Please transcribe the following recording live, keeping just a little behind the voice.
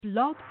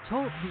Blog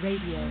Talk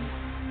Radio.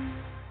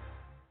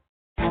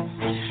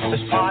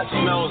 This pot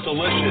smells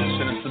delicious,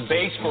 and it's the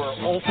base for our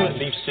ultimate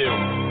beef stew.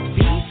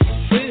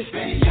 Beef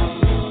stew.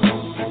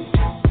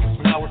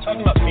 Now we're talking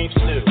about beef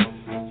stew.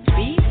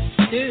 Beef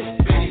stew.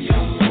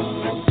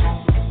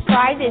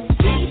 Try this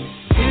beef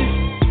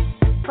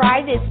stew.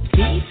 Try this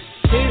beef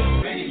stew.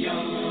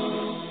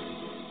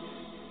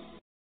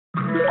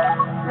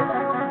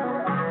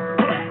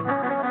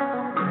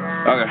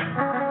 Okay.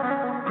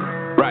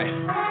 Right.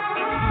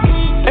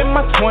 In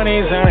my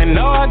 20s and I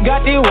know I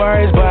got these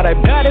worries, but I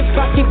bet if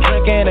I keep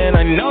drinking and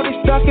I know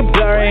these thoughts get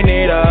blurry,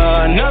 need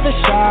another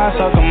shot,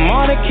 so come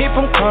on and keep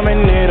them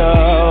coming, need a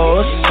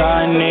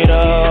side.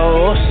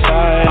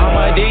 I'm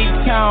a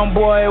D-town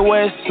boy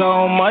with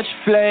so much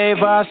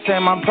flavor. I say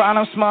my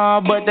problems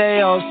small, but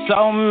they all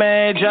so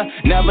major.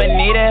 Never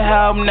needed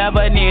help,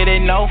 never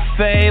needed no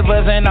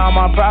favors, and all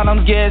my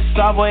problems get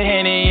solved with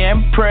Henny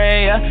and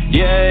prayer.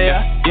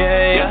 Yeah.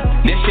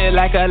 This shit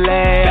like a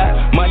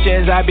layup. Much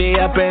as I be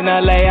up in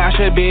LA, I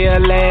should be a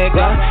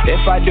Laker.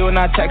 If I do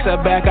not text her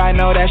back, I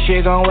know that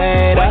she gon'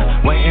 wait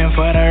up. Waiting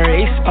for the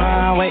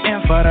respawn.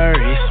 I'm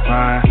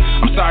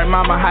sorry,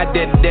 mama, I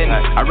didn't.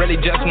 I really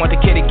just want the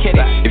kitty.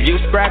 If you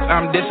scratch,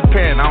 I'm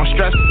disappearing. I don't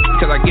stress,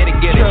 cause I get it.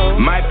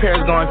 My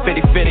parents going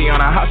 50-50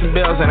 on our house and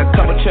bills and a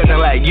couple children.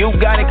 Like, you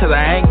got it, cause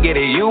I ain't get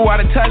it. You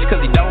wanna touch,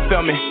 cause you don't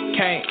feel me.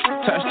 Can't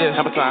touch this.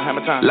 Have a time.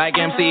 Like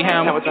MC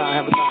Hammer. Have a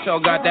time. Show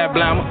got that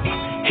blammer.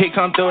 He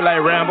come through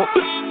like Rambo.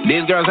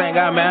 These girls ain't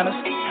got manners.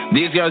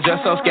 These girls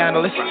just so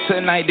scandalous.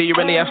 Tonight, do you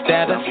really have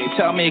status?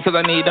 Tell me, cause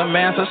I need them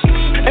answers.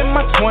 In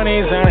my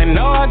 20s, and I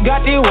know I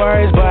got these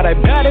worries, but I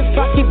bet if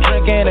I keep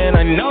drinking, and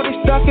I know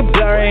these thoughts get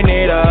blurry,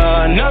 need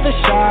another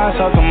shot,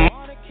 so come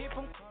on and keep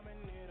them coming.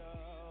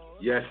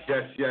 Yes.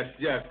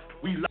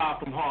 We live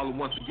from Harlem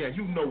once again.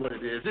 You know what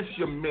it is. It's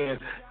your man,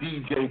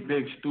 DJ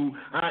Big Stu.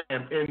 I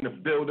am in the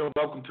building.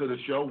 Welcome to the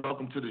show.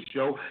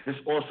 It's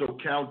also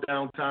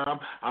countdown time.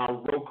 Our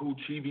Roku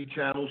TV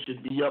channel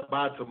should be up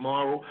by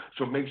tomorrow.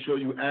 So make sure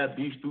you add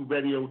Big Stu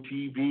Radio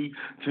TV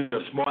to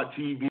your smart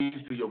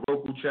TVs, to your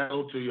Roku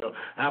channel, to your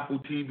Apple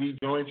TV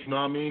joints. You know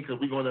what I mean? Because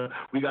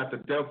we got the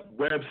Def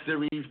Web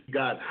series. We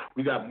got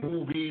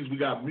movies. We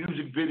got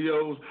music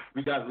videos.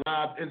 We got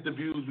live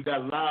interviews. We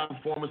got live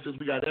performances.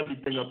 We got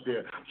everything up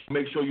there. So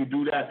make sure you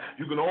do that.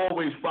 You can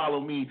always follow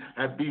me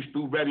at Beef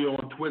Stew Radio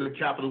on Twitter,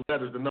 capital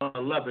letters, the number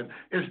 11,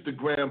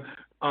 Instagram,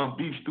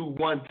 Beef Stew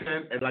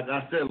 110. And like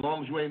I said, as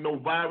long as you ain't no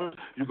virus,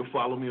 you can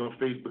follow me on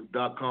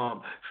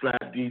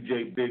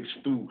Facebook.com/DJ Big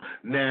Stew.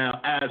 Now,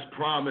 as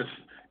promised,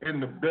 in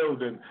the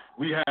building,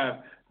 we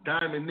have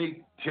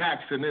DIAMONIQUE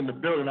Jackson in the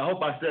building. I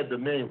hope I said the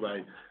name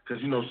right,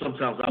 because,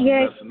 sometimes I'm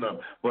messing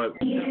up. But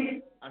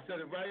I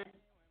said it right?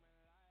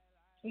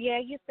 Yeah,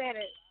 you said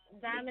it.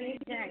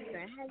 DIAMONIQUE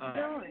Jackson. How you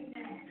doing?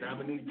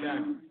 DIAMONIQUE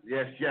Jackson.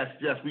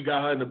 Yes. We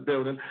got her in the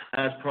building,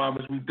 as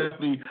promised. We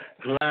definitely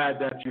glad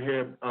that you're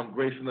here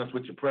gracing us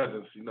with your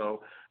presence.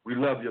 We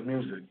love your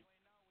music.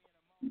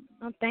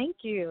 Oh,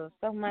 thank you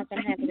so much.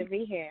 I'm happy to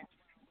be here.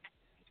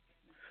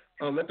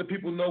 Let the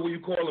people know where you're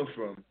calling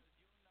from.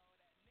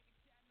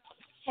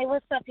 Hey,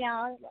 what's up,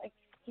 y'all? Like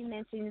you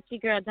mentioned, it's your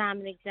girl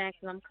DIAMONIQUE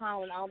Jackson. I'm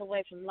calling all the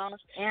way from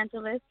Los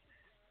Angeles,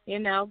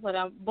 but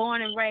I'm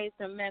born and raised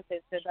in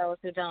Memphis, for those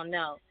who don't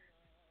know.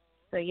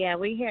 So, yeah,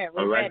 we here.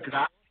 We're ready.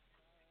 Because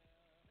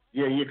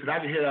I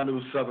can hear that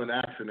little southern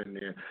accent in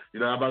there.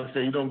 I'm about to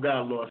say, you don't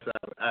got a Los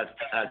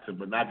accent,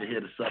 but I can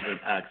hear the southern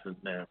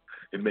accent now.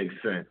 It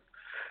makes sense.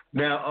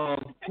 Now,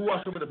 who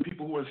are some of the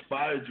people who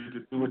inspired you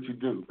to do what you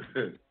do?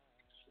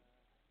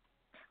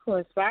 Who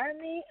inspired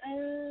me?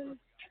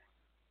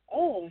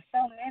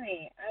 So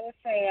many. I would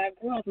say I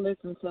grew up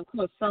listening to, of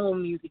course, soul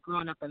music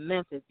growing up in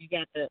Memphis. You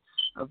got the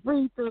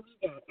Aretha, you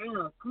got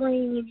Al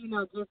Green,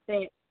 just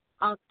that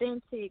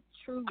authentic,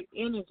 true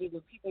energy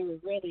that people were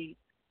really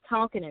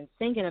talking and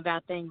thinking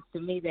about things to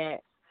me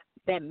that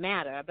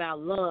matter, about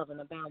love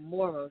and about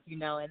morals,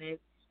 and it,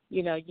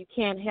 you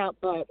can't help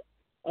but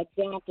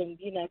adapt and,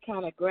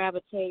 kind of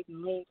gravitate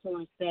and lean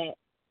towards that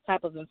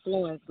type of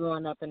influence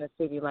growing up in a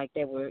city like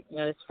that where,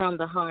 it's from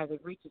the heart,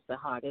 it reaches the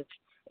heart.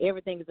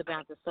 Everything is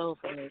about the soul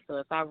for me. So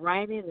if I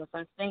write it, if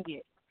I sing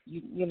it,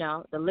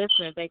 the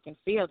listener, they can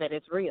feel that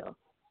it's real.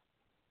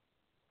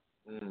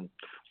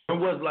 When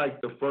was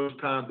the first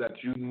time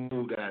that you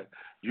knew that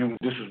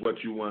this is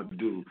what you want to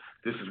do?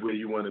 This is where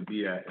you want to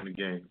be at in the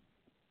game?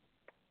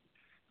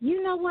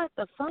 You know what?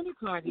 The funny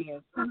part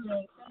is,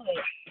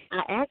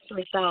 I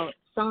actually thought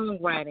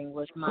songwriting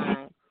was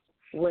my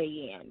way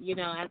in.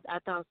 I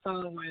thought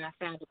songwriting, I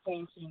found a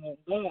passion in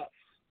that.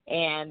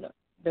 And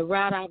the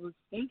route I was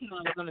thinking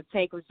I was going to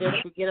take was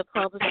just to get a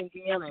publishing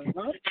deal and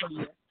write for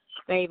your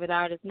favorite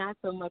artist, not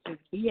so much as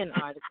be an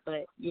artist,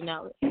 but,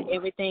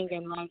 everything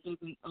in life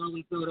doesn't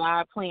always go to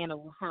our plan of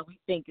how we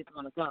think it's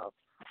going to go.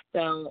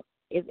 So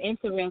it's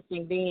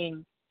interesting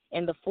being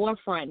in the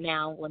forefront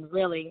now when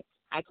really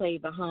I play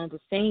behind the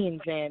scenes.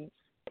 And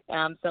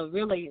so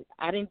really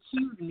I didn't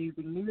choose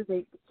music.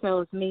 Music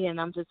chose me, and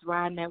I'm just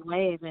riding that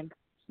wave and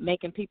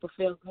making people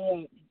feel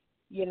good,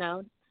 in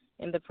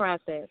the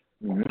process.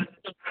 Mm-hmm.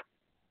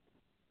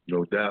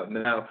 No doubt.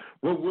 Now,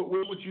 what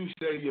would you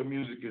say your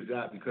music is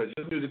at? Because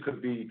your music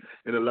could be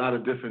in a lot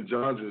of different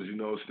genres. You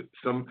know,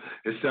 some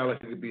it sounds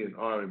like it could be in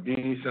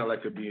R&B, sound like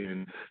it could be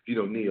in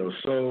neo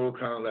soul,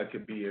 kind of like it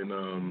could be in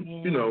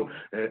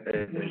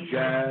and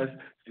jazz.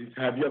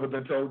 Have you ever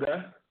been told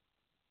that?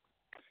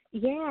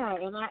 Yeah,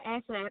 and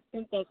I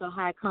think that's a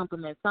high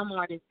compliment. Some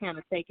artists kind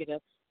of take it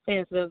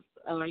offensive,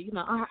 or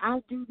I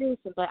do this,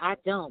 but I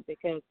don't,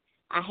 because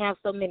I have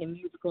so many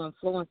musical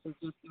influences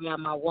just throughout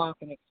my walk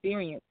and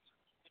experience,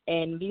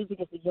 and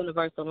music is a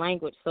universal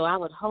language. So I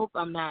would hope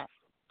I'm not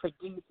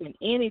producing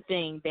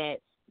anything that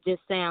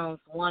just sounds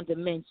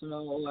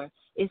one-dimensional or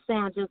it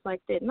sounds just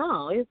like that.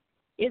 No,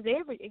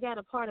 it got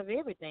a part of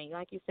everything.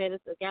 Like you said,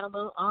 it's got a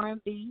little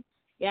R&B.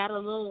 Got a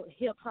little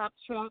hip-hop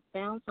track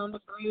bounce on the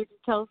bridge and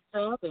toast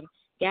up, and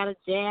got a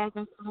jazz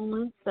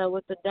influence, so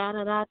with the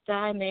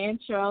da-da-da-da in the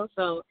intro.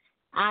 So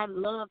I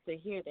love to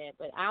hear that,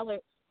 but I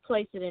would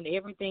place it in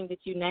everything that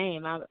you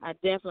name. I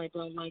definitely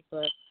don't like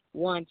the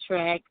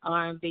one-track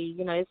R&B.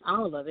 It's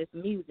all of it. It's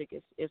music.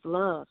 It's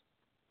love.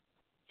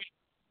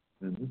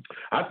 Mm-hmm.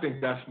 I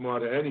think that's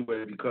smarter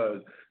anyway,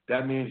 because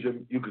that means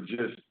you could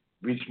just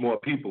reach more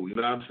people. You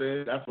know what I'm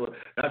saying? That's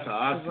how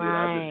I see it.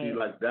 I just see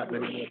like that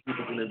many more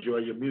people can enjoy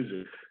your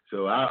music.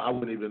 So I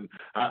wouldn't even.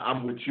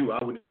 I'm with you.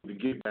 I wouldn't even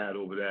get mad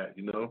over that.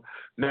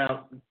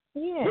 Now,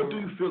 what do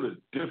you feel is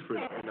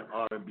different in the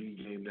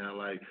R&B game now?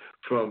 Like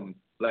from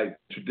like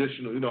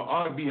traditional.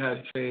 R&B has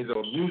changed.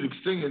 Or music,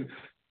 singing.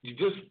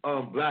 Just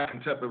black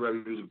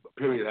contemporary music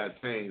period has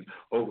changed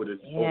over the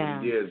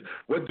years.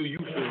 What do you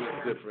feel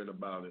is different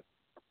about it?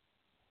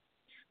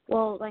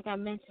 Well, like I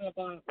mentioned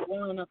about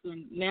growing up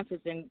in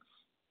Memphis and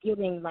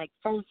getting like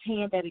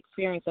firsthand that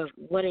experience of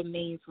what it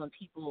means when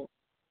people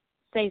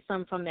say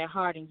something from their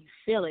heart and you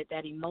feel it,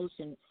 that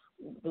emotion.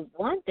 The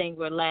one thing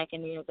we're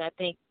lacking is, I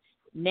think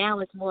now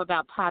it's more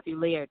about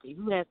popularity.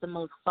 Who has the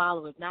most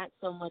followers? Not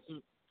so much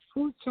as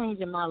who's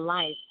changing my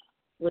life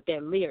with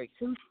their lyrics.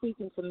 Who's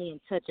speaking to me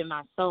and touching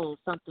my soul,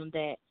 something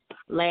that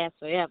lasts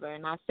forever.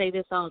 And I say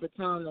this all the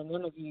time in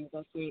interviews.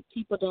 I say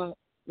people don't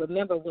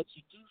remember what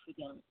you do for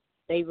them.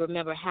 They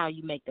remember how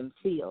you make them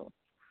feel.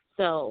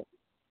 So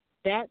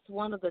that's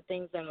one of the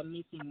things that I'm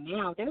missing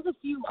now. There's a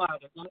few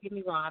artists. Don't get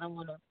me wrong. I don't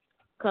want to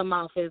come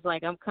off as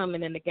like I'm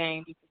coming in the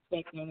game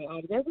disrespecting any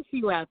artists. There's a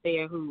few out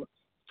there who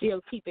still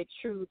keep it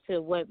true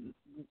to what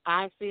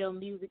I feel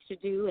music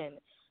should do,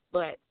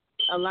 but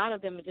a lot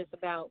of them are just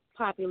about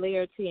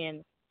popularity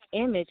and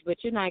image, but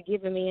you're not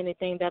giving me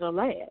anything that'll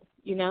last,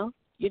 You're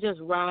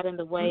just riding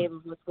the wave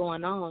of what's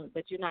going on,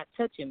 but you're not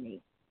touching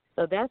me.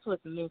 So that's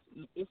what's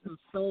missing. It's the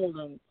soul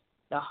and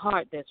the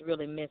heart that's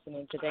really missing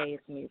in today's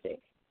music.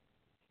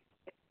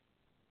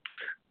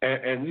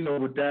 And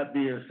with that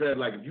being said,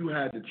 like if you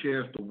had the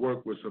chance to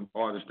work with some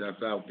artists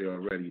that's out there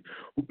already,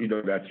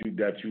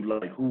 that you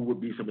like, who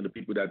would be some of the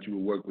people that you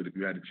would work with if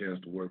you had the chance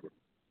to work with?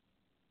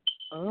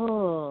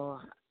 Oh,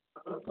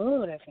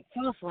 that's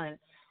a tough one.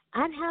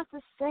 I'd have to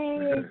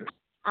say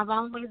I've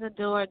always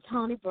adored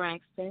Toni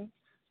Braxton.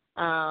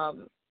 I've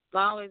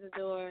always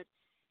adored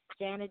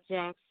Janet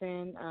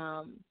Jackson,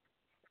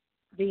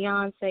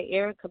 Beyonce,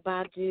 Erykah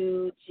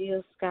Badu,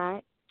 Jill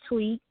Scott,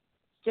 Tweet.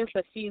 Just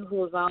a few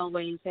who have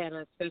always had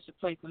a special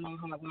place in my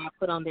heart when I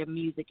put on their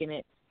music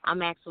and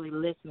I'm actually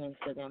listening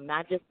to them.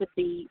 Not just the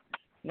beat,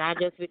 not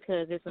just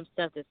because there's some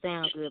stuff that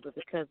sounds good, but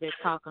because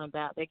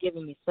they're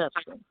giving me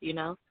substance,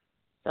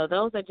 So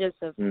those are just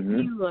a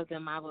few of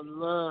them I would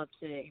love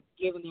to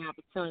give them the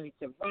opportunity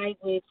to write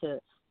with,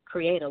 to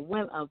create a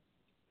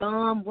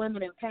bomb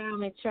women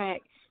empowerment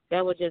track.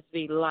 That would just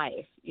be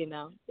life,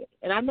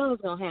 And I know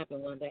it's going to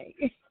happen one day.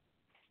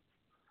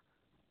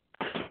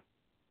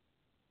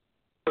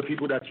 The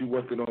people that you're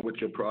working on with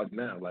your project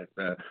now, like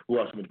that, who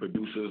are some of the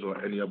producers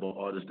or any other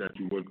artists that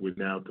you work with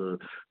now to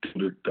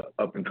the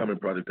up-and-coming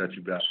project that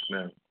you got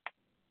now?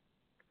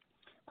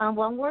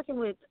 Well, I'm working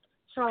with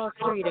Charles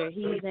Streeter.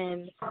 He's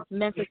in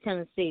Memphis,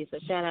 Tennessee, so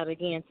shout out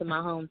again to my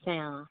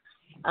hometown.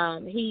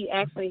 He's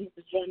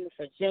the drummer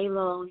for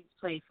J-Lo. He's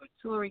played for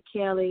Tori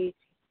Kelly,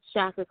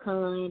 Shaka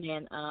Khan,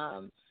 and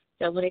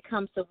so when it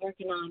comes to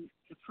working on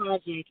the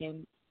project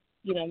and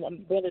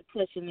I'm really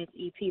pushing this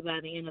EP by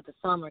the end of the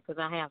summer because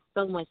I have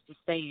so much to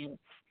say, and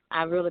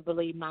I really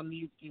believe my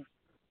music is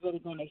really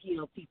going to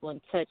heal people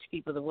and touch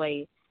people the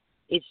way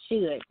it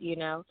should,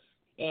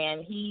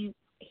 And he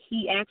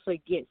actually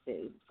gets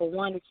it. For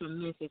one, it's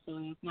from Memphis, so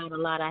it's not a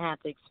lot I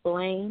have to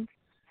explain.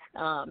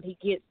 He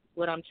gets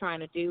what I'm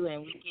trying to do,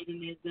 and we get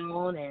in his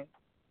zone, and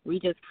we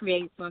just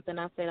create something.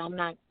 I said I'm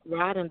not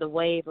riding the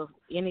wave of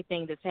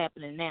anything that's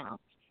happening now.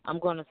 I'm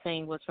going to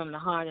sing what's from the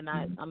heart, and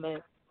I'm going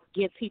to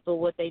give people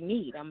what they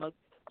need. You're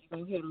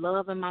going to hear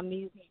love in my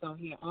music. You're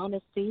going to hear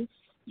honesty.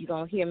 You're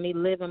going to hear me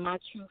living my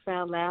truth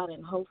out loud,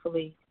 and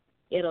hopefully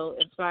it'll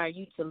inspire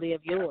you to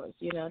live yours,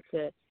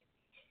 to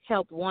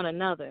help one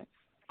another.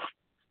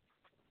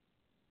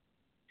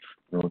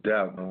 No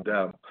doubt.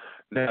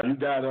 Now, you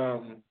got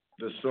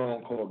the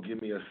song called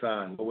Give Me a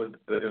Sign. What was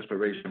the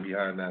inspiration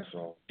behind that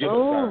song?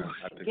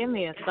 Give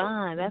me a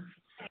sign.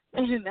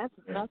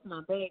 That's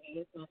my baby.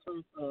 It's my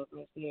first love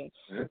right there.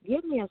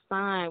 Give me a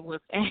sign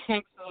was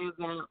actually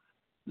about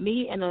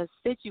me in a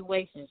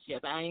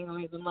situationship. I ain't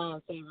gonna even lie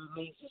and say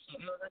relationship.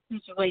 It was a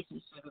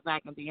situationship, if I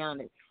can be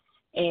honest.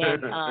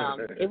 And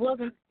it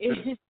wasn't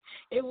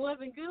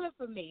good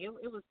for me.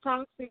 It was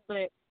toxic,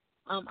 but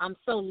I'm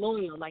so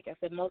loyal. Like I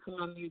said, most of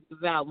my music is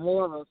about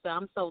morals, so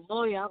I'm so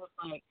loyal. I was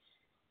like,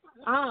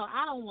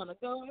 I don't want to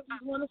go. I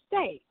just want to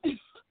stay.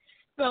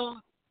 So,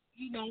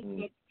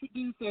 the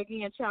producer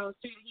again, Charles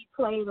Street, he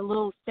played a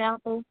little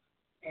sample,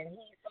 and he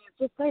said,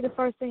 just play the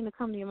first thing to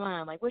come to your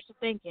mind. Like, what you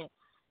thinking?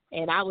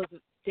 And I was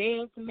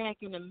dead smack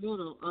in the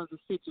middle of the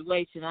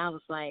situation. I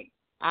was like,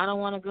 I don't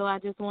want to go. I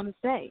just want to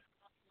stay.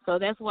 So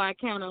that's why I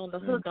kind of on the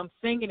hook. I'm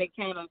singing it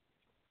kind of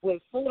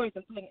with force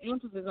and putting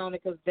emphasis on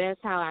it because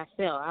that's how I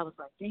felt. I was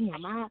like,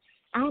 damn, I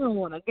don't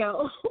want to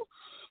go.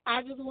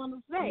 I just want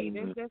to stay.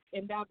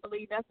 And I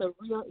believe that's a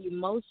real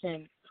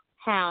emotion,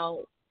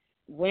 how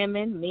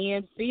women,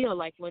 men feel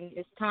like when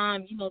it's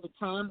time, the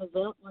time is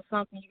up or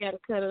something, you got to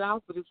cut it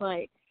off. But it's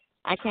like,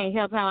 I can't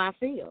help how I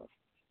feel.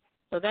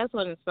 So that's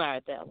what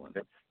inspired that one.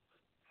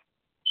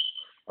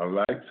 All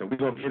right, so we're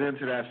going to get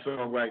into that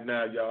song right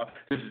now, y'all.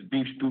 This is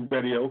Beef Stew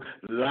Radio,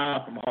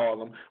 live from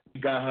Harlem. We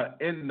got her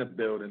in the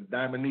building,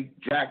 DIAMONIQUE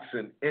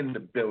Jackson in the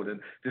building.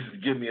 This is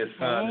Give Me a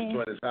Sign. This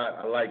joint is hot.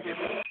 I like it.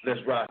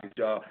 Let's rock it,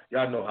 y'all.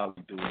 Y'all know how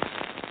we do it.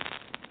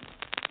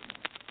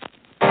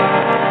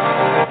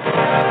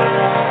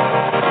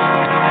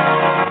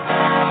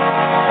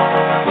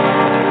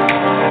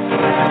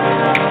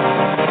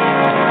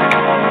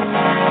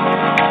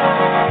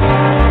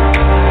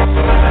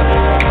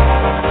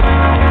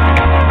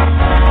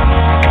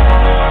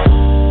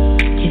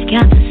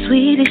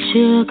 Sweetest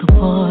sugar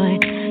boy,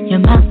 you're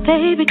my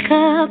favorite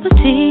cup of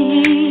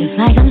tea. It's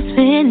like I'm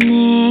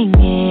spinning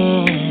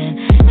in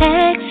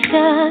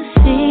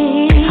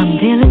ecstasy. I'm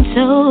feeling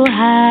so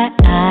high,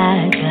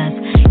 I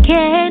just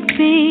can't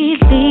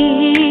believe.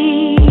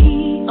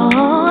 Oh,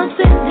 I'm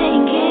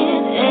spinning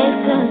in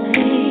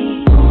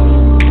ecstasy.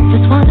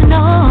 Just wanna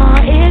know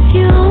if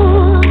you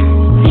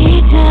be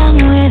down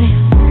with it.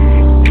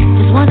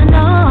 Just wanna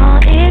know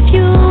if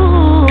you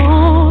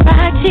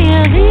right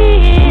till the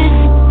end.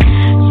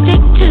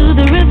 To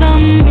the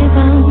rhythm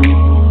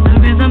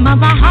of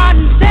my heart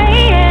and say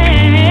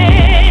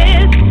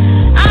yes.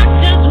 I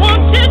just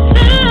want you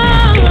to.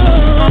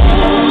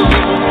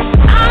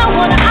 I don't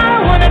wanna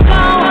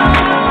go.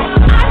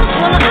 I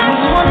just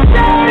wanna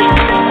stay.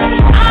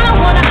 I don't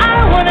wanna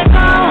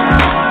go.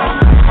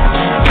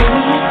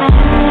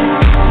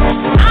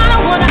 I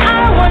don't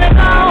wanna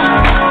go.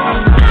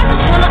 I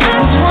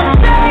just wanna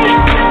stay.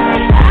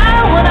 I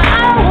don't wanna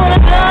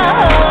go.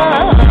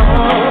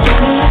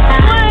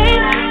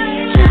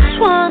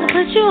 Wanna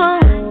put you on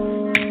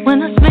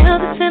when I smell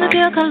the scent of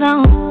your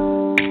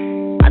cologne.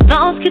 My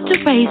thoughts get to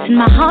racing,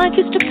 my heart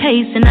gets to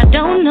pacing. I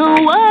don't know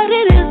what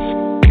it is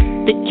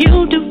that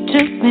you do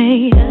to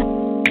me.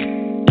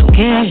 Don't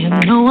care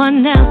if no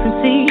one else can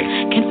see.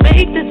 Can't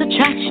fake this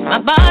attraction.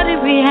 My body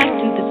reacts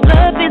to this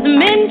love is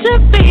meant to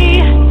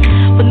be.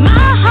 With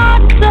my heart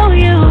and soul,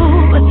 you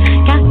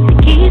got the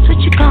keys. What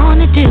you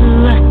gonna do?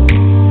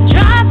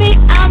 Drive me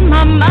out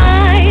my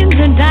mind.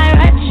 The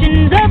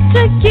direction's up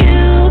to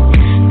you.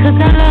 'Cause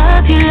I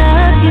love you,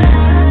 love you.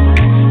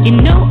 You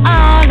know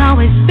I'll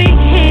always be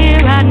here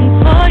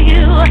riding for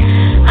you.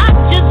 I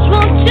just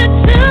want you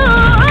to.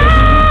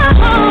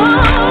 I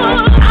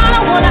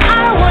don't wanna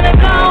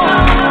go.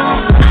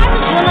 I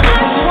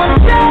just wanna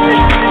stay.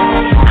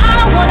 I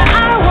don't wanna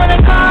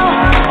go.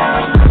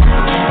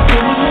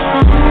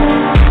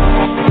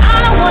 I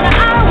don't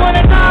wanna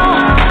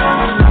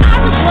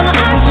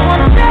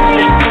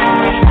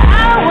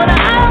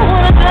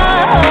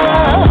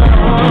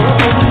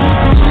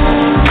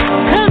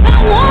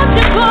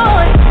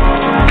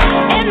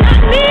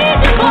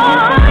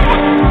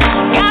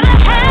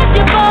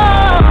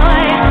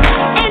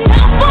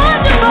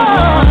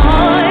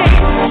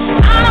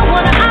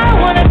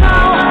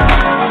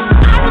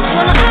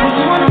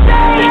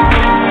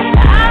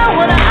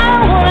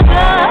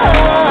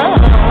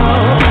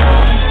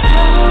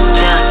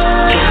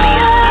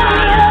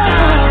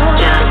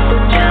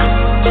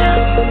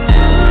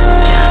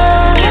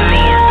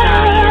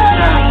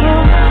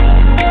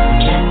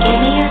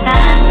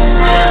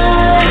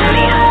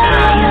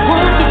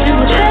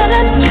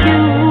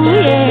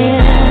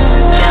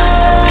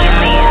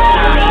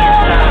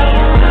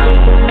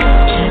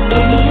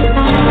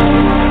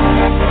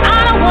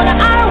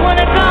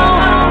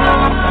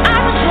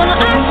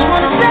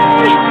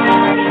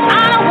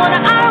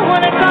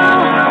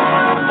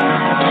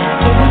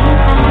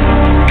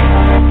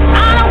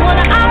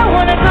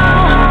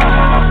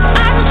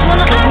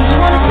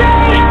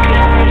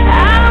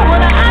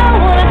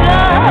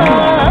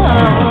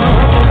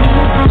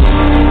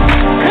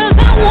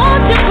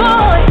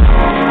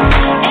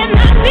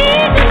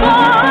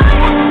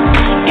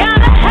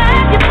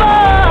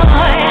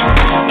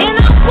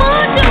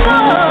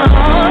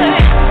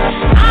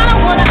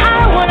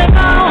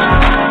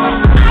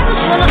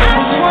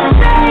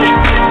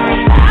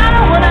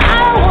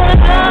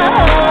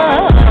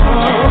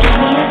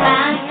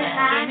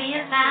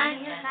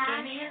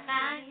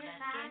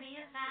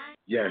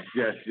Yes,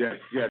 yes, yes,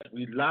 yes.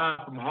 We live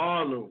from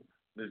Harlem.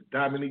 There's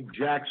Dominique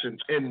Jackson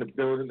in the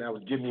building. That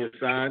was Give Me a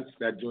Sign.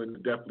 That joint is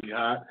definitely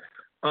hot.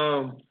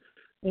 Um,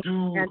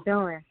 do How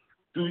doing?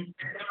 do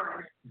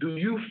do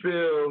you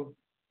feel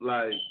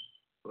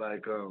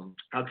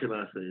how can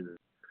I say this?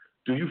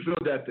 Do you feel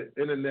that the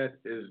internet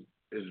is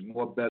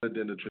more better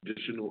than the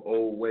traditional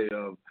old way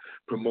of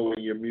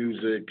promoting your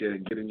music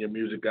and getting your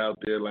music out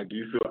there? Like, do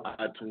you feel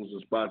iTunes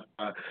and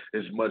Spotify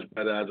is much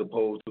better as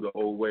opposed to the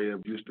old way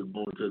of used to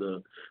going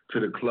to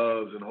the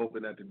clubs and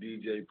hoping that the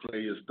DJ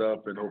play your stuff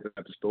and hoping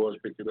that the stores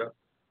pick it up?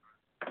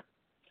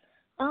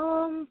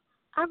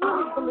 I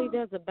really believe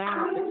there's a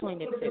balance between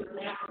the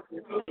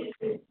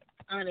two,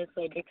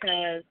 honestly,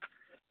 because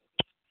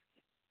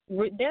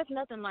there's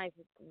nothing like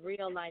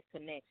real life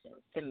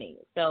connections to me.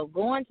 So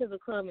going to the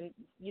club and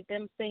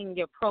them seeing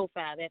your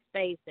profile, that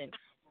face, and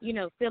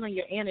feeling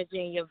your energy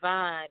and your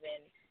vibe,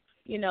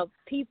 and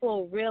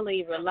people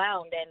really rely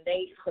on that and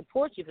they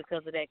support you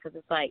because of that. Because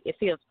it's like it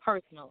feels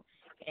personal,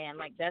 and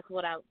like that's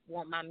what I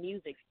want my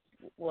music.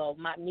 Well,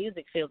 my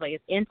music feels like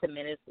it's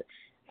intimate. It's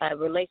a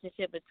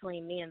relationship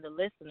between me and the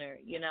listener.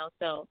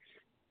 So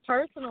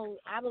personal.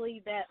 I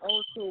believe that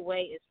old school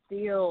way is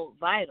still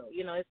vital.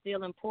 It's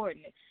still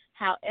important.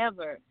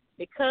 However,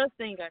 because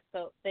things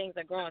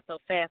are growing so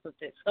fast with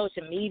the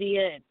social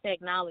media and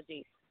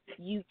technology,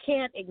 you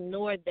can't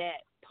ignore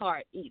that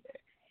part either.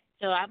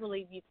 So I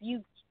believe if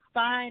you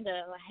find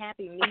a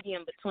happy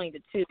medium between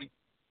the two,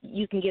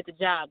 you can get the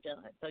job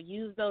done. So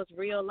use those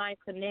real life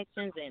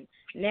connections and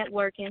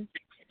networking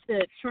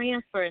to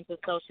transfer into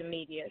social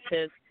media,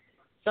 because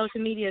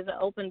social media is an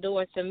open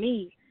door for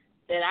me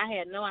that I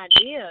had no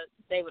idea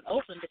they would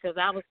open because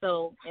I was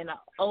so in an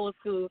old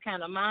school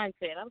kind of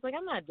mindset. I was like,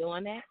 I'm not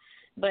doing that.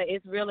 But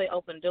it's really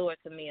open doors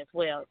to me as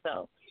well.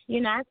 So,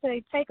 I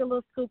say take a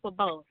little scoop of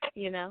both,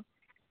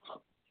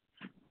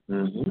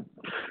 Mm-hmm.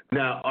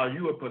 Now, are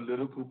you a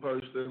political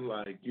person?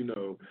 Like,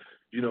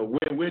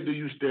 where do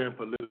you stand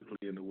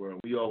politically in the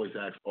world? We always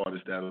ask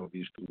artists that on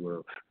East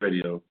World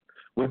Radio.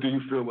 What do you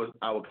feel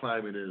our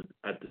climate is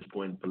at this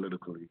point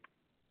politically?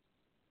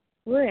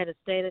 We're at a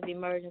state of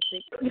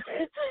emergency.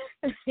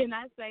 And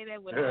I say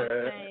that with no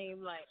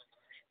shame, like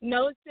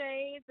no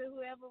shade to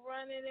whoever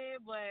running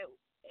it, but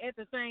at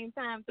the same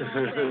time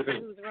throwing shade to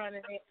who's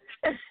running it.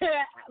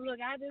 Look,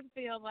 I just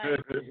feel like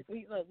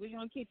we're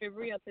gonna keep it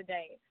real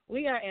today.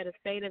 We are at a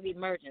state of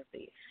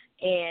emergency,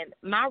 and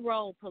my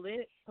role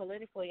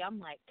politically, I'm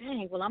like,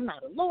 dang, well, I'm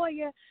not a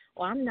lawyer,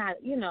 or I'm not,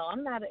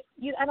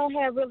 I don't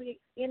have really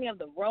any of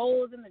the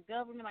roles in the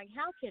government. Like,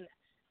 how can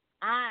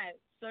I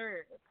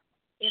serve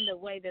in the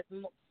way that's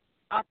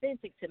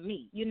authentic to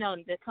me,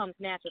 that comes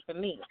natural for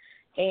me?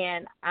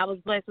 And I was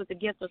blessed with the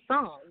gift of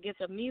song,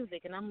 gift of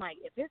music, and I'm like,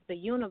 if it's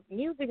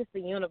music is the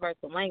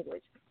universal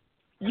language,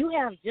 you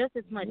have just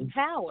as much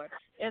power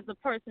as the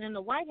person in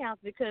the White House,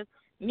 because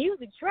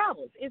music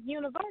travels. It's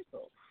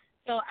universal.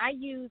 So I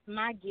use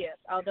my gift,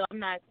 although I'm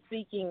not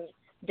speaking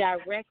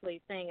directly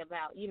saying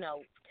about,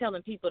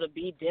 telling people to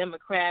be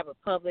Democrat,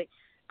 Republican.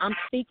 I'm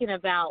speaking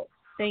about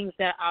things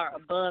that are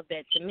above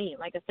that to me.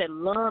 Like I said,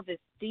 love is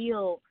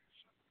still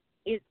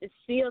it's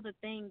still the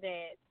thing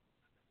that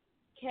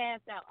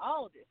casts out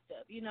all this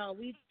stuff.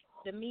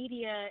 The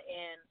media,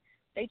 and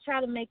they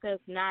try to make us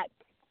not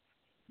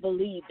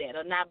believe that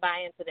or not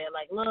buy into that.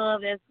 Like,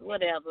 love, that's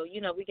whatever.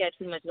 We got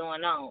too much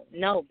going on.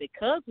 No,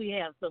 because we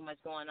have so much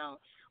going on,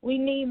 we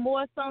need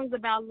more songs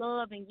about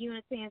love and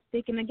unity and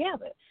sticking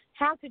together.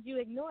 How could you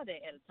ignore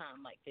that at a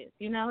time like this?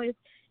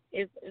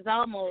 It's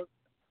almost,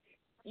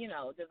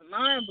 just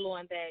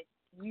mind-blowing that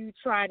you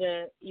try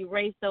to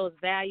erase those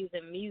values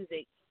in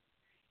music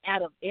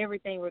out of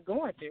everything we're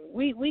going through.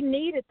 We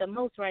need it the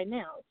most right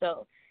now.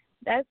 So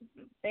that's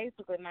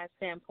basically my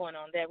standpoint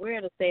on that. We're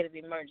at a state of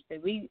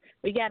emergency.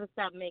 We got to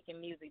stop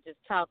making music just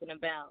talking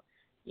about,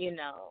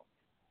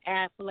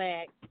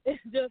 Aflac,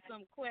 just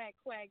some quack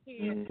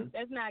here. Mm-hmm.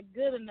 That's not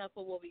good enough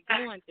for what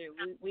we're going through.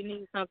 We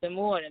need something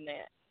more than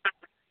that.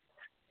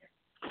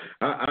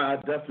 I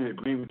definitely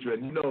agree with you.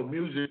 And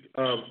music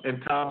in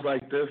times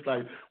like this,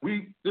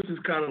 this is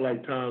kind of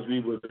like times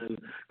we was in,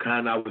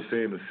 I would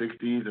say, in the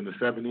 60s and the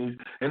 70s,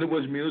 and it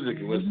was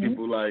music. It was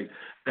people like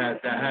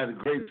that had a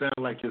great sound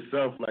like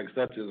yourself,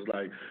 such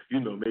as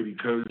maybe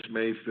Curtis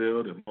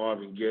Mayfield and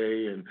Marvin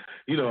Gaye, and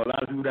a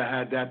lot of people that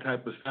had that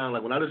type of sound.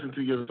 Like when I listen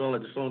to your song,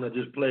 like the song that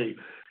just played,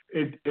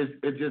 it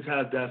just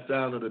has that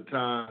sound of the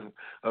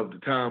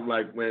time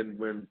like when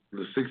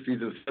the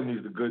 60s and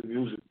 70s, the good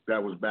music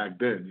that was back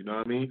then, you know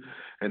what I mean?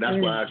 And that's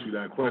why I asked you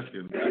that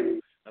question.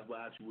 That's why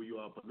I asked you where you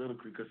are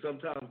politically, because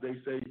sometimes they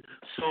say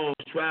songs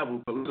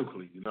travel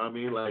politically, you know what I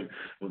mean? Like,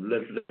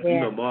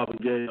 Marvin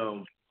Gaye,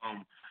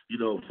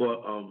 for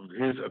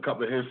a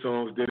couple of his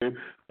songs did it,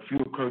 a few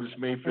of Curtis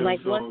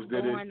Mayfield's songs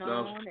did it.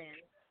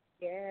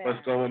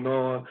 What's going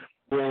on?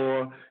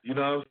 Or, you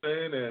know what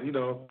I'm saying? And,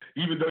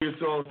 even though your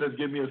song says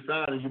give me a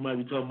sign and you might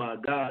be talking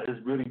about God,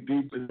 it's really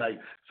deep. It's like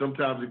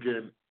sometimes it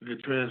can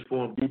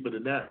transform deeper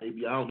than that.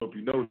 Maybe, I don't know if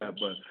you know that,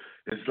 but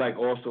it's like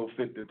also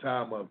fit the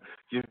time of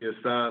give me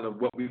a sign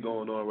of what we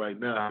going on right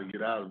now, how to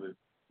get out of it.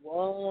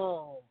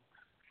 Whoa.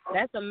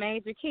 That's a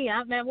major key.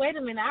 I mean, wait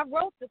a minute. I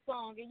wrote the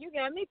song, and you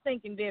got me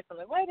thinking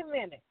differently. Wait a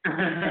minute.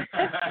 I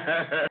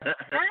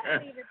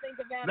didn't even think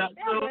about it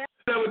that way.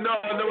 I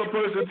know a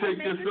person take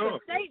your song.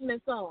 A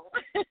statement song.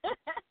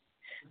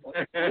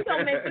 We're going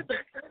to make this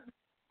a statement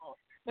song.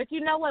 But you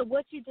know what?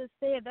 What you just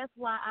said, that's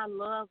why I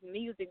love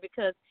music,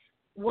 because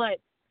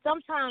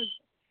sometimes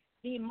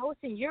the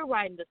emotion you're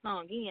writing the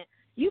song in,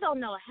 you don't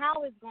know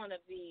how it's going to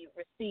be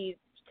received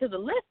to the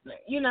listener,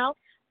 you know?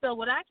 So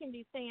what I can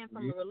be saying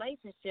from a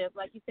relationship,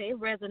 like you say, it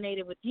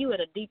resonated with you at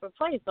a deeper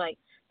place. Like,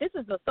 this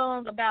is a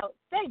song about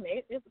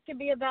statement. It could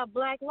be about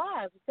Black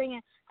lives.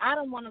 Saying, I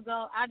don't want to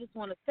go. I just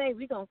want to say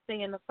we're going to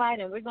stay in the fight,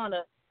 and we're going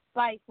to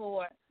fight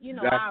for, you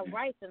know, our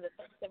rights and the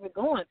things that we're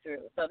going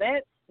through. So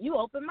that, you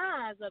open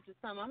my eyes up to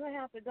something. I'm going to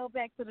have to go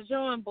back to the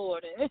drawing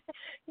board and,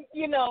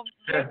 you know,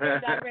 make the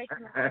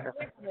direction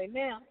quickly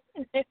now.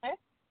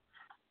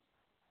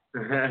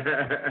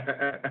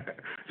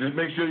 Just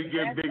make sure you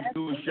give Big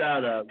Stu a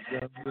shout out. You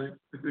know what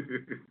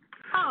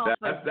I'm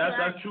saying?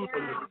 That's true.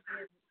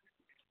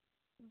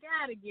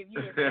 Gotta give you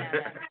a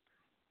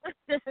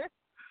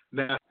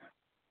shout out.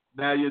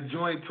 now your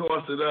joint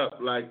Toss It Up,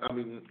 like, I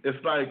mean,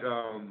 it's like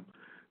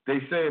they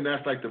saying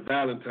that's like the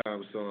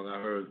Valentine's song.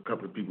 I heard a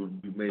couple of people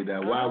made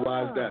that. Why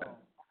is that?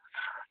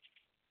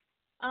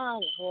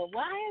 Oh, well,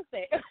 why is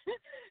that?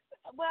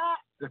 Well,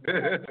 Toss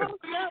It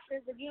Up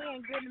is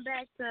again getting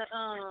back to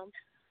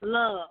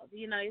love.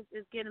 You know,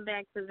 it's getting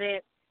back to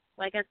that.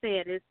 Like I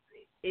said,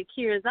 it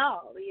cures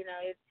all. You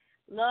know,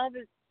 love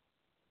is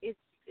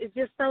it's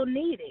just so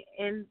needed.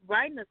 And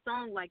writing a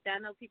song like that, I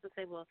know people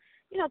say, well,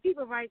 you know,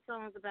 people write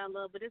songs about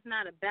love, but it's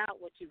not about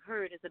what you've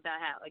heard. It's about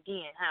how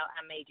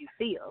I made you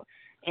feel,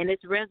 and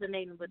it's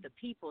resonating with the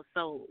people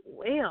so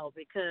well,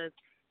 because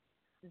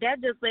that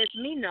just lets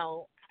me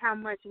know how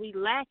much we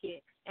lack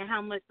it and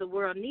how much the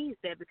world needs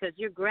that, because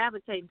you're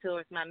gravitating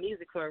towards my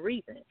music for a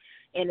reason.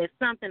 And it's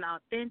something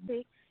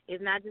authentic.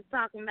 It's not just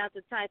talking about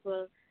the type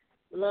of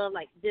love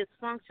like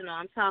dysfunctional.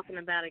 I'm talking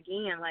about,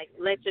 again, like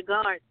let your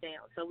guard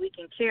down so we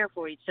can care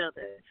for each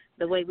other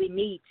the way we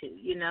need to,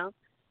 you know?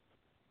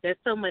 There's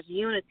so much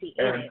unity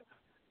in it.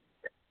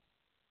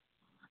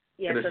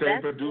 Yeah, and the so same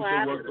that's producer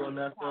why worked on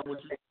that song with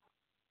you?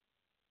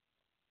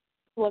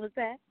 What was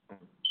that?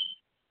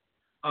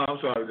 I'm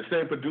sorry. The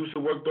same producer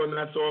worked on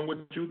that song with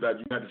you? That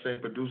you had the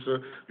same producer?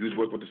 You was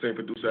working with the same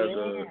producer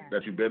as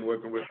that you've been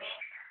working with?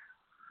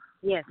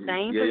 Yes,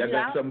 same producer. Yeah, I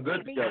got something good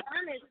to be stuff.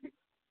 honest.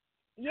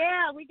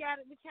 Yeah, we kind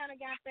of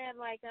got that,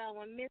 like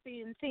when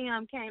Missy and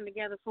Tim came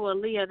together for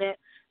Aaliyah, that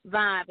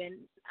vibe. And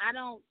I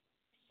don't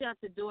shut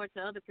the door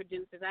to other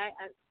producers.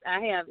 I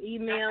have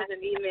emails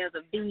and emails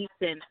of beats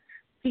and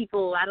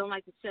people. I don't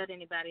like to shut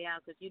anybody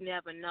out, because you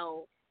never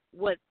know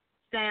what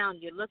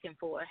sound you're looking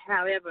for.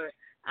 However,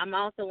 I'm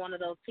also one of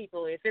those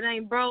people, if it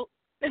ain't broke,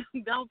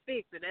 don't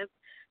fix it. That's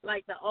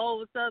like the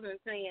old Southern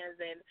sayings,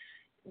 and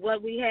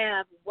what we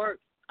have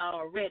works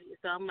already.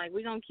 So I'm like,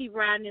 we're going to keep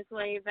riding this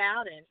wave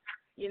out, and,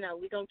 you know,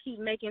 we're going to keep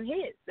making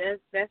hits.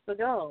 That's the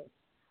goal.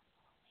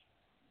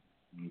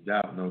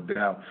 No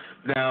doubt.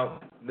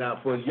 Now,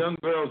 for young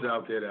girls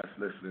out there that's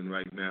listening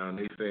right now, and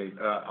they say,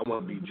 I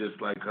want to be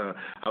just like her,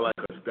 I like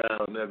her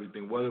style and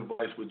everything, what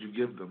advice would you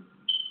give them?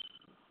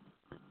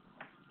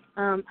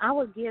 I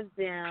would give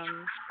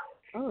them,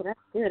 that's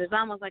good. It's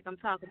almost like I'm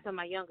talking to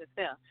my younger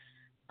self.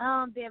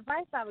 The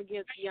advice I would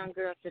give to young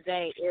girls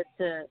today is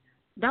to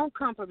don't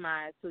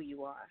compromise who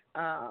you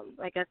are.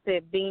 Like I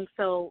said,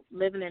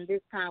 living in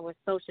this time where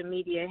social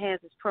media has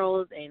its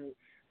pros, and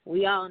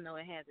we all know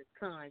it has its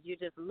cons. You're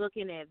just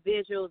looking at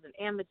visuals and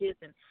images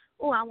and,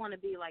 I want to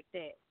be like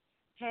that.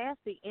 Past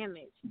the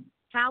image,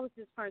 how is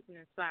this person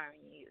inspiring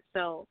you?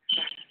 So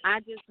I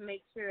just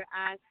make sure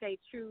I stay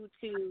true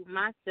to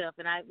myself,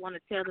 and I want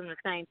to tell them the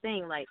same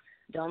thing. Like,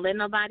 don't let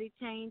nobody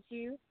change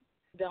you.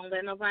 Don't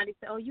let nobody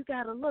say, you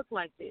got to look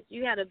like this.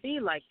 You got to be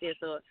like this,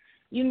 or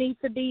you need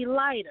to be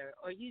lighter,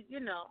 or you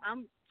know,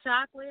 I'm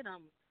chocolate,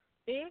 I'm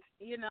thick,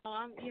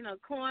 I'm,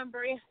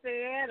 cornbread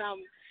fed,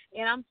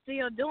 and I'm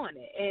still doing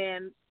it.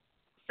 And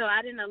so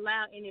I didn't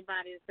allow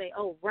anybody to say,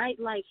 write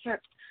like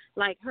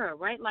her,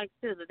 write like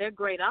SZA. They're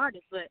great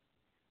artists, but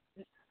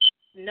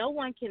no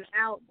one can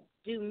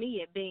outdo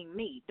me at being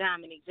me,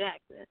 Dominique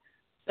Jackson.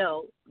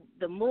 So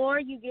the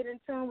more you get in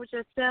tune with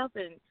yourself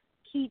and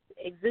keep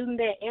exuding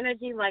that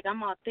energy, like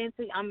I'm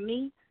authentic, I'm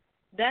me,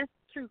 that's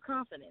true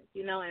confidence,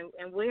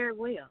 and wear it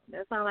well.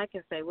 That's all I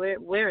can say. Wear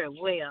it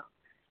well.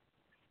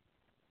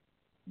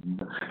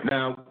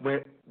 Now,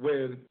 when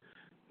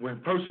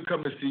person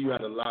come to see you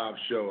at a live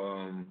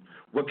show,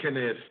 what can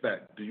they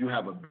expect? Do you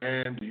have a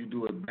band? Do you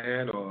do a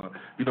band? Or,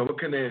 what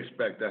can they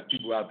expect? That's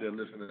people out there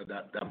listening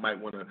that might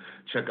want to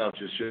check out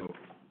your show.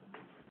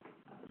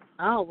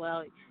 Oh,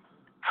 well,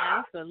 I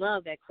also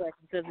love that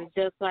question, because it's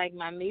just like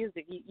my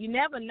music. You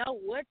never know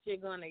what you're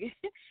gonna get.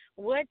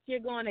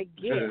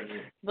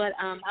 But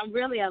I'm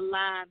really a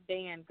live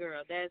band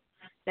girl.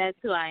 That's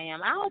who I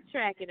am. I'll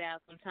track it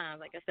out sometimes.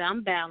 Like I said,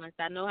 I'm balanced.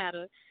 I know how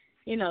to,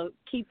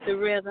 keep the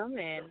rhythm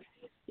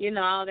and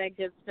all that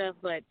good stuff.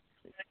 But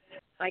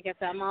like I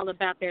said, I'm all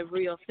about that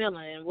real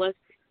feeling and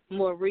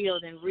more real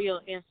than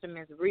real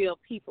instruments, real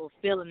people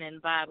feeling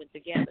and vibing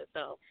together.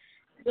 So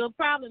you'll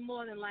probably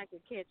more than likely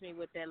catch me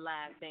with that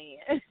live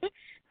band.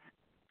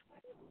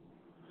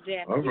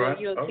 Jeff, all right,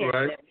 you'll all catch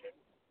right. that.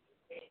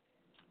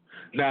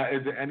 Now,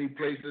 is there any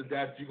places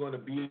that you're going to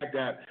be at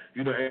that,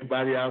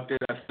 anybody out there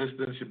that's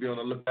listening should be on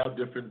the lookout,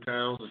 different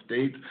towns or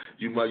states?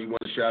 You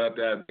want to shout out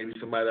that maybe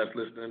somebody that's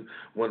listening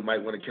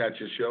might want to catch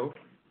your show?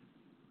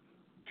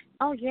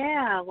 Oh,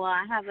 yeah. Well,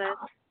 I have a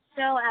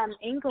show out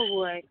in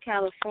Inglewood,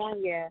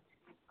 California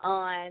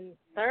on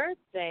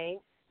Thursday.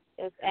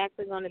 It's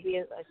actually going to be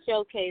a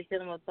showcase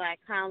dealing with black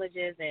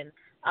colleges and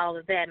all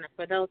of that. And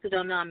for those who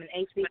don't know, I'm an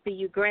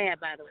HBCU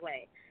grad, by the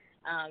way.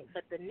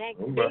 But the next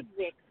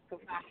big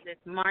is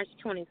March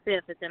 25th.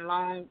 It's in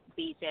Long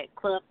Beach at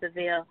Club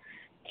Seville,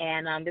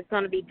 and it's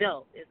going to be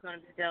dope. It's going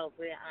to be dope.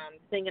 We're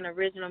singing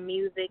original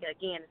music.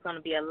 Again, it's going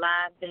to be a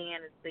live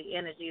band. The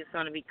energy is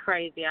going to be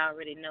crazy. I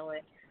already know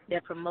it.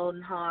 They're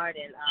promoting hard,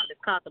 and it's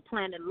called the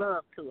Planet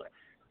Love Tour.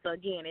 So,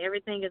 again,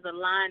 everything is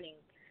aligning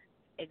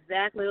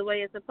exactly the way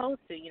it's supposed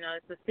to.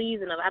 It's the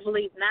season of, I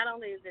believe not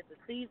only is it the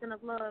season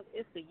of love,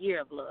 it's the year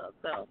of love.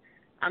 So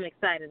I'm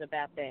excited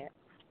about that.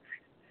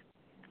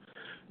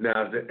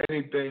 Now, is there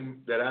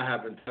anything that I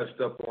haven't touched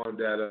up on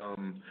that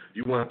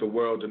you want the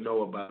world to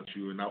know about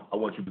you, and I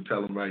want you to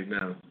tell them right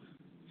now?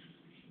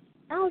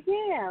 Oh,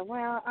 yeah.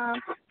 Well,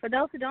 for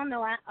those who don't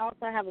know, I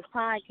also have a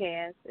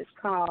podcast. It's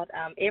called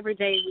Every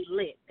Day We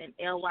Lit, and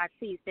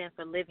LYT stands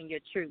for Living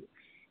Your Truth.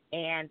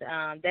 And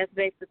that's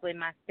basically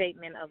my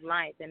statement of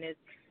life, and it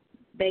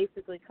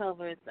basically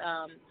covers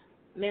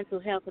mental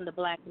health in the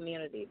black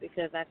community,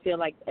 because I feel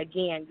like,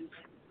 again,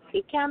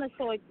 it kind of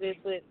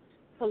coexists with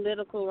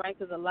political, right?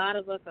 Because a lot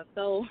of us are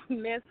so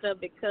messed up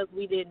because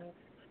we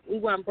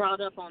weren't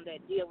brought up on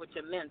that deal with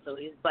your mental.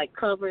 It's like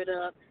cover it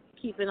up,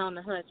 keep it on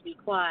the hush, be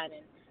quiet.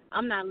 And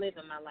I'm not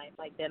living my life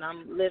like that.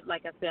 I'm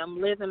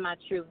living my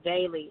truth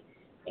daily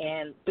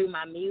and through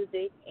my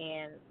music.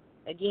 And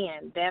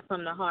again, that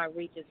from the heart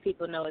reaches,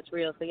 people know it's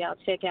real. So y'all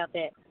check out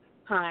that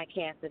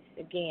podcast. It's,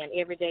 again,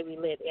 Every Day We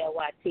Lit,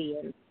 LYT,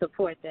 and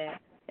support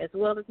that, as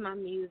well as my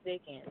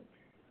music and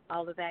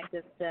all of that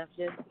good stuff.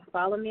 Just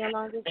follow me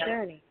along this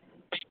journey.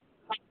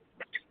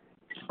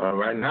 All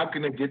right. And how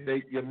can they get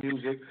your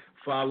music,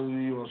 follow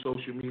you on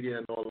social media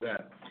and all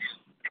that?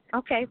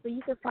 Okay, so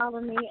you can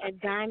follow me at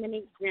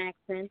DIAMONIQUE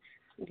Jackson,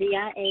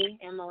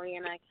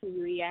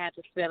 DIAMONIQUE. I have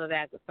to spell it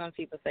out because some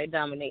people say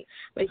Dominique.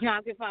 But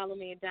y'all can follow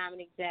me at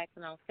Dominique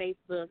Jackson on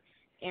Facebook,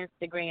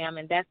 Instagram,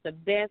 and that's the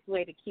best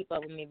way to keep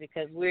up with me,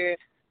 because we're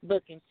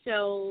booking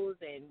shows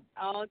and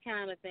all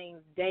kind of things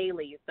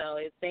daily. So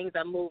things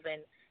are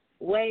moving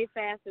way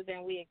faster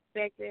than we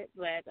expected,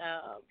 but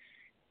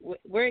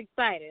we're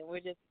excited. We're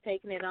just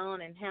taking it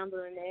on and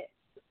handling it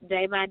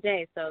day by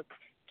day. So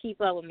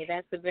keep up with me.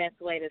 That's the best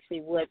way to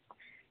see what's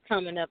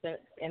coming up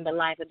in the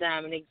life of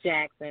Dominique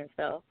Jackson.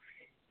 So,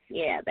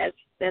 yeah,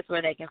 that's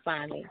where they can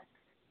find me.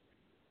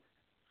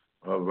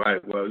 All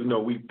right.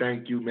 Well, we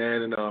thank you,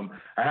 man. And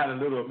I had a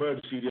little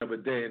emergency the other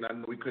day, and I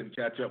know we couldn't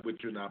catch up with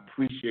you, and I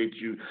appreciate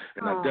you,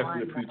 and I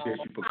definitely appreciate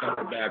you for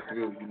coming back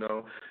through, And,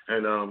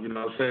 what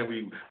I'm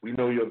saying, we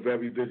know you're a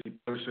very busy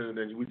person,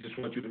 and we just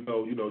want you to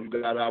know, you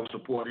got our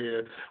support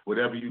here.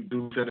 Whatever you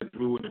do, send it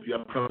through. And if you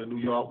ever come to New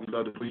York, we'd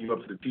love to bring you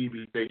up to the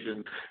TV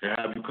station and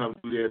have you come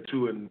through there,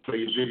 too, and play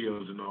your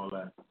videos and all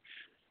that.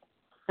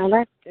 Well,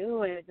 let's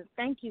do it.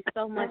 Thank you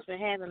so much for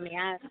having me.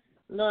 I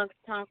love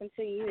talking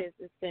to you.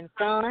 It's been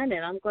fun,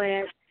 and I'm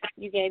glad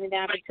you gave me the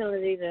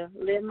opportunity to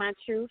live my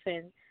truth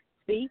and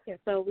speak. And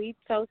so we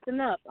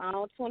toasting up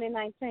all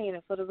 2019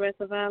 and for the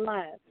rest of our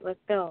lives. Let's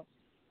go.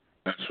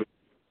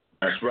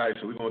 That's right.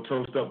 So we're going to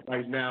toast up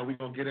right now. We're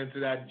going to get into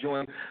that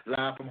joint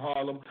live from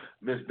Harlem.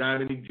 Miss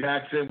Dominique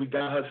Jackson, we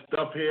got her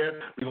stuff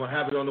here. We're going to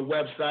have it on the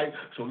website.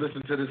 So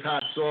listen to this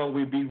hot song.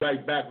 We'll be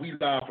right back. We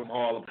live from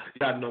Harlem.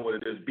 Y'all know what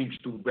it is. Beef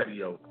Stew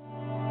Radio.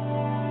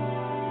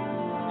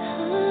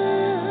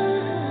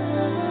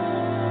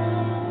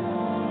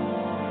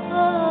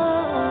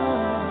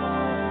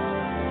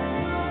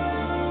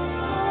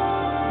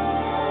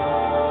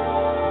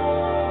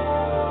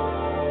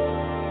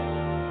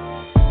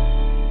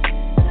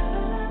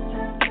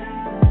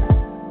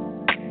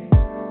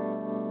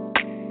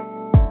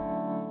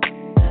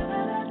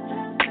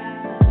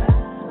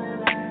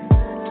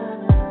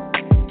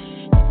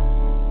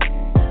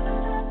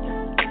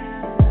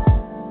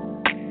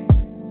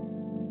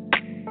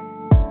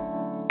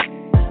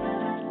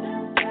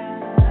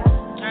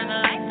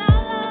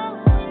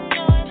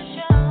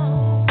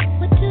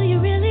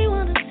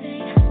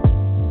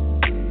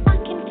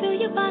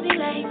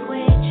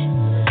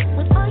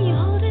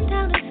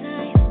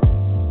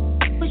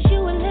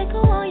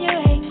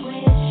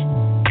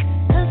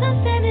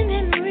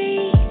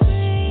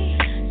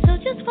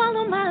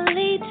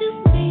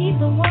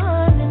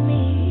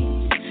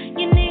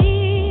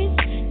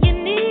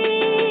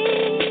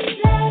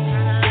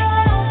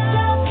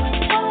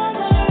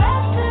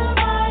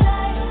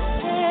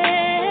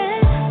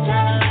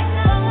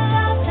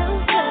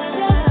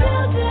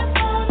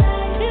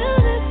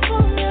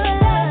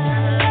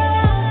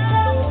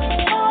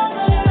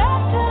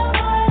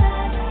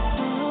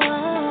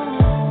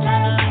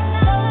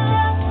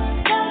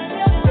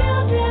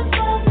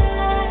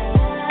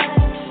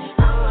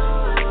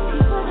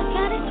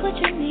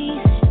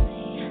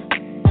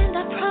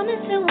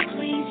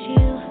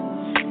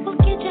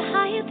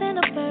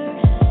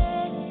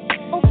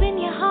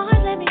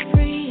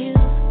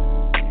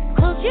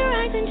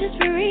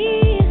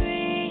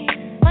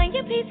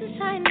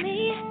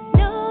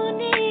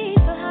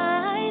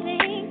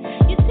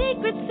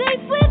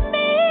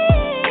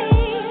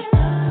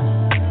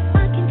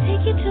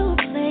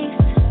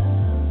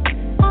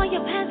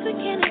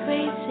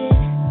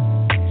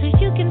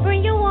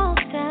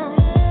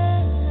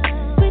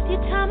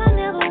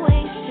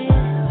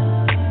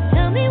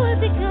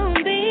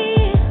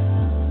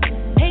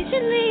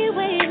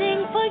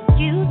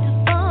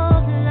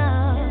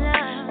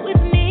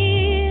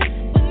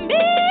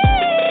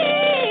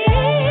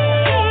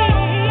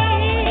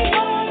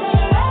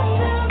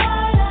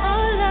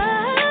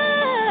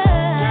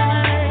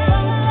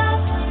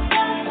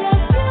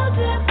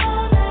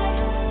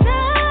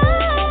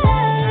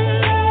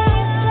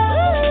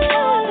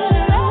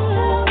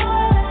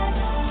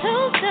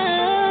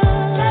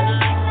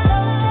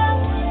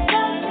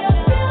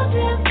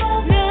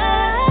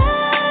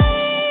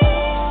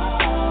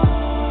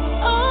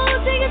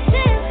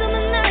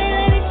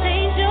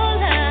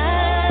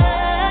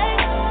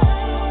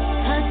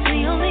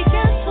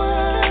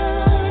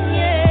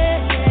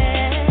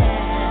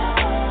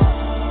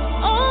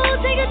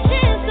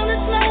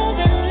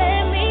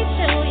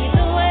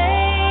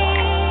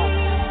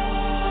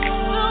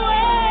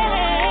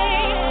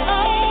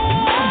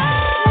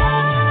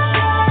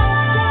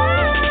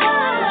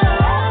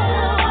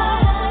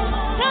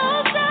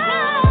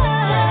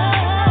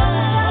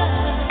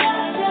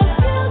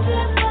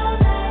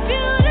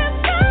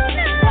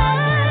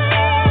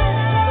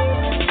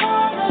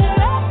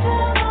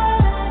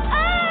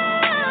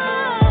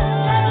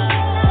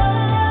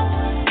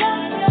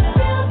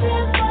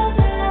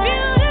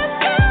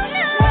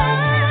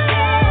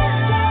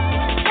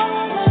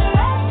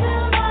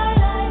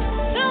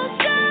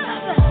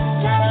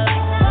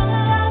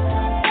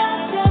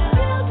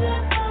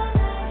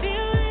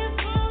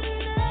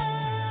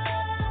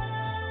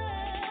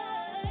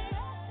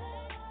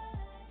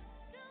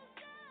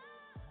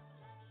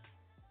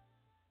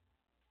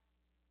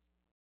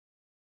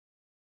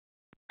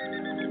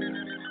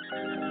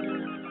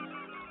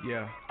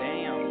 Yeah.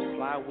 Damn,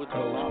 slide with the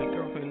Cold law.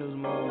 speaker up in this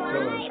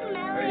motherfucker.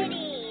 Hey,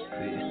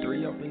 it's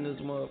 3 up in this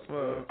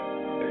motherfucker.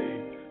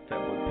 Hey, type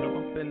of pimp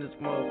up in this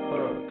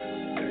motherfucker.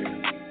 Hey,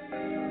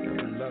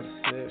 never a lot of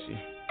sexy.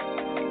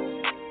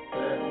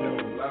 Never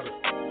a lot of.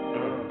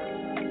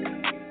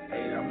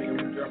 Hey, I mean,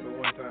 we drop it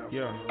one time.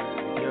 Yeah.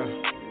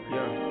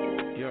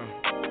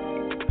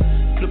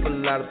 Flip a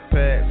lot of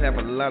packs, have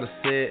a lot of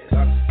sets.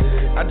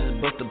 I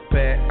just bust a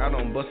pack, I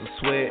don't bust a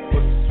sweat.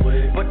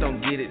 But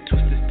don't get it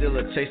twisted, still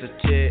a chase a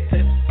check.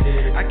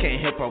 I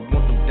can't help, I want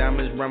them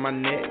diamonds round my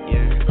neck,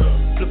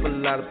 yeah. Flip a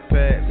lot of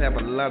packs, have a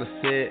lot of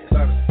sets.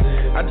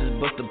 I just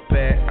bust a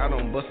pack, I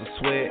don't bust a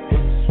sweat.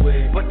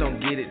 But don't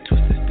get it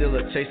twisted, still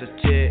a chase a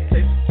check.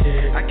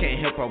 I can't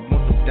help, I want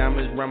them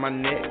diamonds round my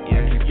neck,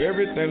 yeah. Keep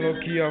everything low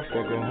key, I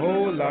fuck a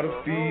whole lot of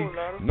fees.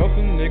 Know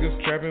some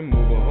niggas trapping,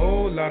 move a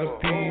whole lot of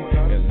peas.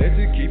 And let's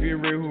just keep it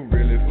real, who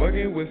really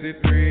fucking with it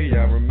 3?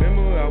 I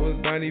remember I was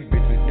buying these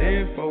bitches,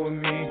 didn't fuck with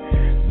me.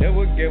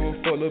 Never gave a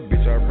fuck, little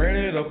bitch, I ran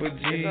it up a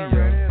G, yeah.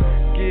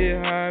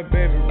 Get high,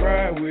 baby,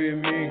 ride with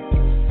me.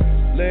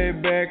 Lay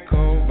back,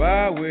 come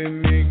vibe with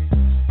me.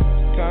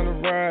 Time to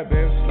ride,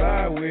 baby,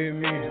 slide with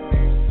me.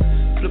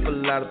 Flip a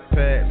lot of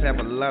packs, have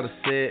a lot of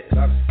sets.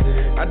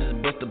 I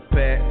just bust a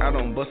pack, I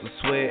don't bust a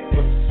sweat.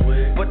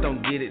 But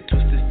don't get it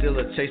twisted, still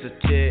a chase a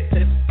check.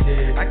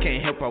 I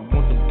can't help, I want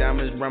them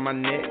diamonds round my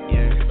neck,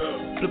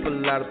 yeah. Flip a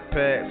lot of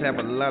packs, have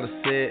a lot of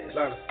sets.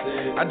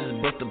 I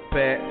just bust a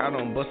pack, I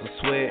don't bust a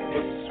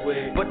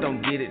sweat. But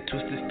don't get it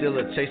twisted, still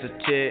a chase a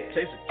check.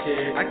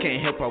 I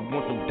can't help, I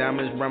want them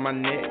diamonds round my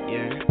neck,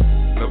 yeah.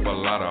 Flip a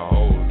lot of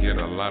hoes, get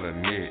a lot of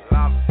net.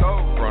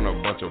 Front a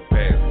bunch of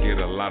packs, get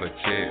a lot of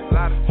checks.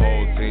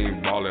 Whole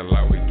team ballin'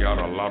 like we got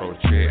a lotto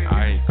check.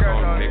 I ain't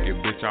come naked,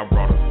 bitch, I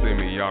brought a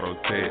semi-auto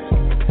text.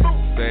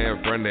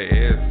 Stand from the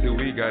S2,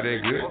 we got that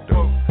good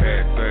though.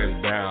 Pass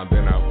touch down,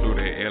 then I flew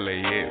to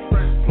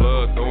LAX.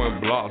 Blood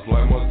throwing blocks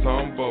like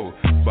Matumbo.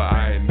 But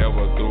I ain't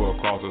never threw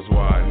across, that's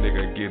why a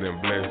nigga getting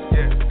blessed.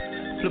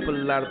 Flip a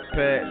lot of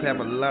packs, have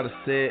a lot of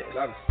sets.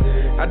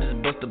 I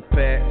just bust a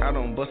pack, I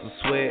don't bust a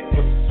sweat.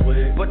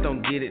 But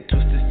don't get it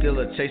twisted, still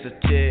a chase a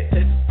check.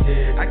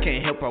 I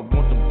can't help, I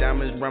want them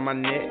diamonds round my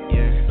neck,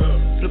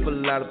 yeah. Flip a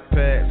lot of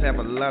packs, have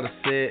a lot of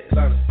sets.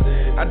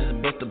 I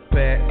just bust a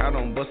pack, I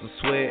don't bust a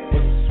sweat.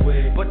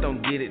 But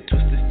don't get it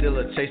twisted, still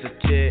a chase a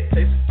check.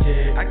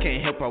 I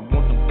can't help, I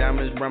want them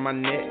diamonds round my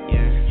neck,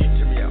 yeah.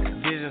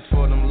 Visions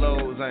for them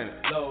lows, ain't it?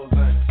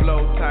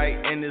 Flow tight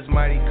and it's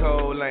mighty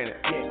cold, ain't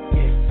it?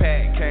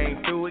 Pack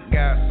came through, it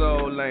got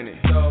soul, ain't it?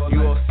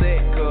 You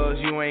upset cause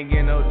you ain't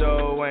getting no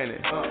dough, ain't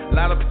it?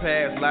 Lot of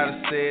packs, lot of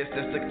sets,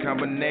 that's the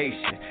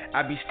combination.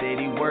 I be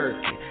steady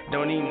working,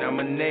 don't need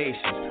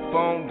nominations.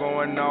 Phone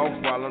going off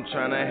while I'm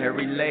tryna have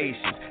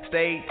relations.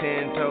 Stay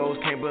 10 toes,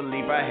 can't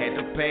believe I had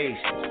the patience,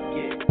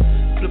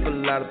 yeah. Flip a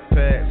lot of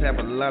packs, have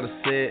a lot of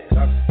sets.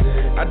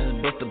 I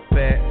just bust a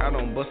pack, I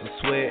don't bust a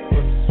sweat.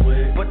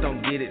 But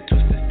don't get it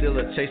twisted, still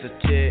a chase a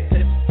check.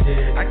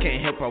 I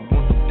can't help, I want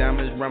them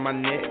diamonds round my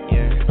neck,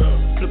 yeah.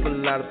 Flip a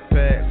lot of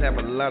packs, have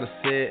a lot of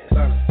sets.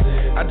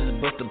 I just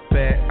bust a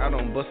pack, I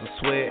don't bust a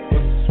sweat.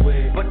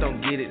 But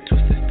don't get it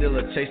twisted, still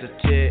a chase a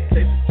check.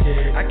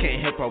 I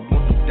can't help, I want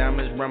them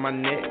diamonds round my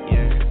neck,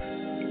 yeah.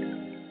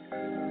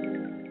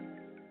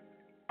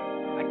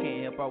 I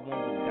can't help, I want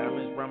them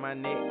diamonds round my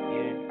neck,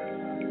 yeah.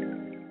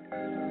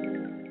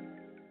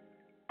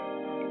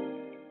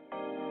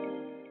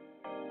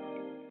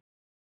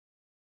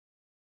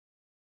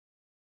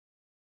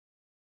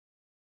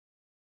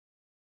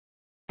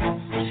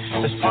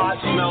 This pot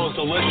smells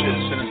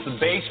delicious, and it's the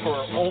base for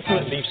our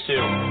ultimate beef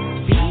stew.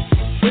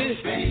 Beef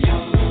stew.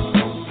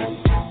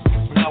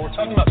 Now we're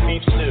talking about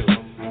beef stew.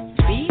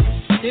 Beef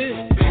stew.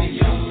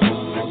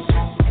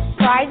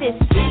 Try this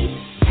beef.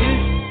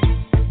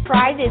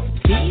 Try this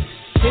beef